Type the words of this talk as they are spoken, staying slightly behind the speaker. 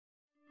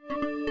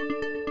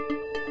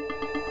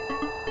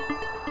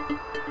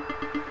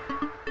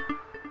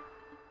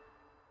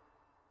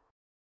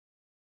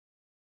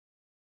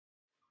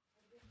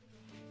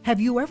Have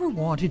you ever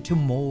wanted to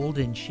mold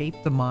and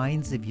shape the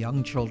minds of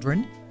young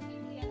children?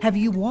 Have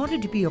you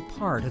wanted to be a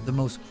part of the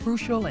most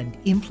crucial and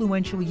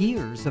influential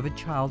years of a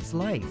child's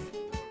life?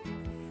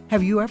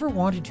 Have you ever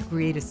wanted to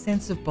create a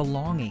sense of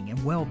belonging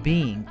and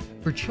well-being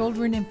for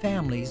children and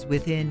families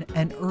within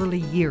an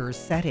early years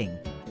setting?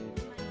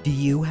 Do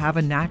you have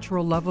a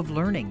natural love of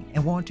learning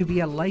and want to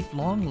be a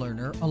lifelong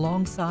learner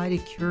alongside a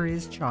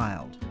curious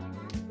child?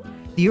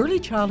 The Early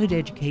Childhood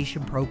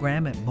Education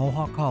program at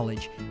Mohawk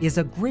College is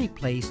a great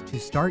place to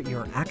start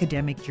your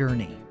academic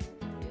journey.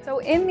 So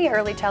in the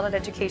Early Childhood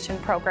Education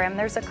program,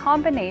 there's a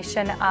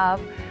combination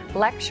of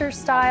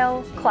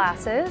lecture-style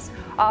classes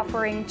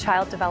offering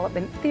child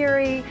development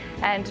theory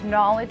and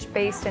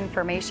knowledge-based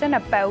information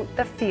about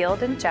the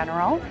field in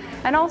general.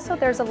 And also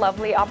there's a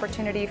lovely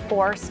opportunity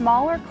for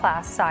smaller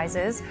class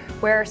sizes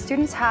where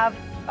students have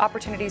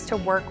opportunities to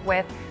work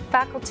with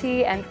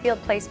faculty and field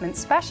placement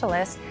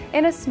specialists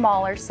in a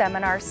smaller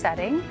seminar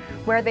setting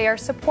where they are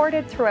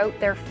supported throughout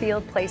their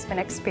field placement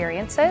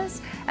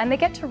experiences and they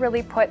get to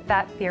really put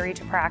that theory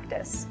to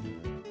practice.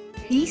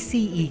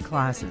 ECE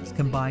classes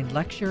combine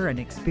lecture and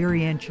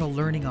experiential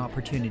learning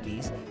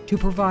opportunities to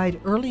provide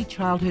early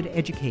childhood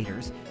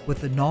educators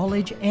with the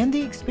knowledge and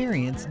the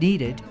experience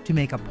needed to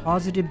make a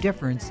positive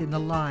difference in the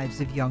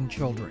lives of young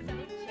children.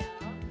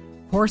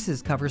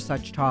 Courses cover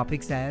such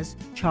topics as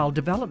child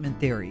development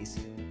theories,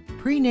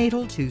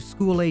 prenatal to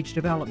school-age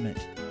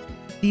development,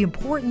 the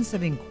importance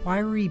of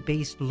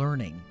inquiry-based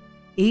learning,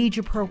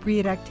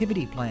 age-appropriate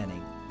activity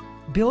planning,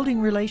 building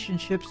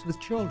relationships with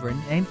children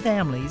and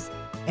families,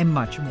 and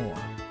much more.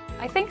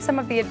 I think some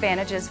of the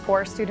advantages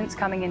for students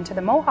coming into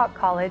the Mohawk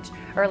College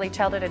Early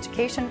Childhood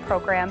Education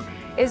program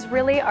is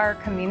really our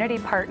community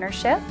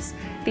partnerships,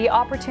 the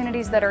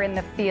opportunities that are in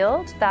the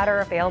field that are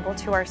available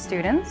to our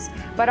students,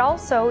 but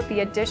also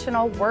the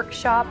additional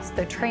workshops,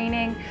 the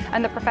training,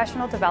 and the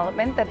professional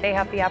development that they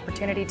have the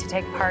opportunity to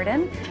take part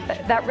in.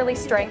 That really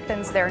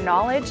strengthens their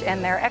knowledge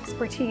and their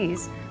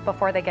expertise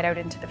before they get out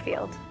into the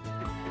field.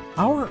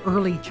 Our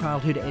early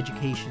childhood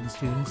education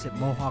students at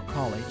Mohawk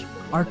College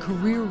are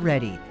career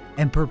ready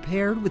and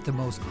prepared with the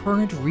most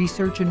current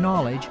research and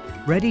knowledge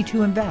ready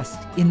to invest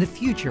in the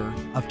future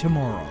of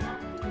tomorrow.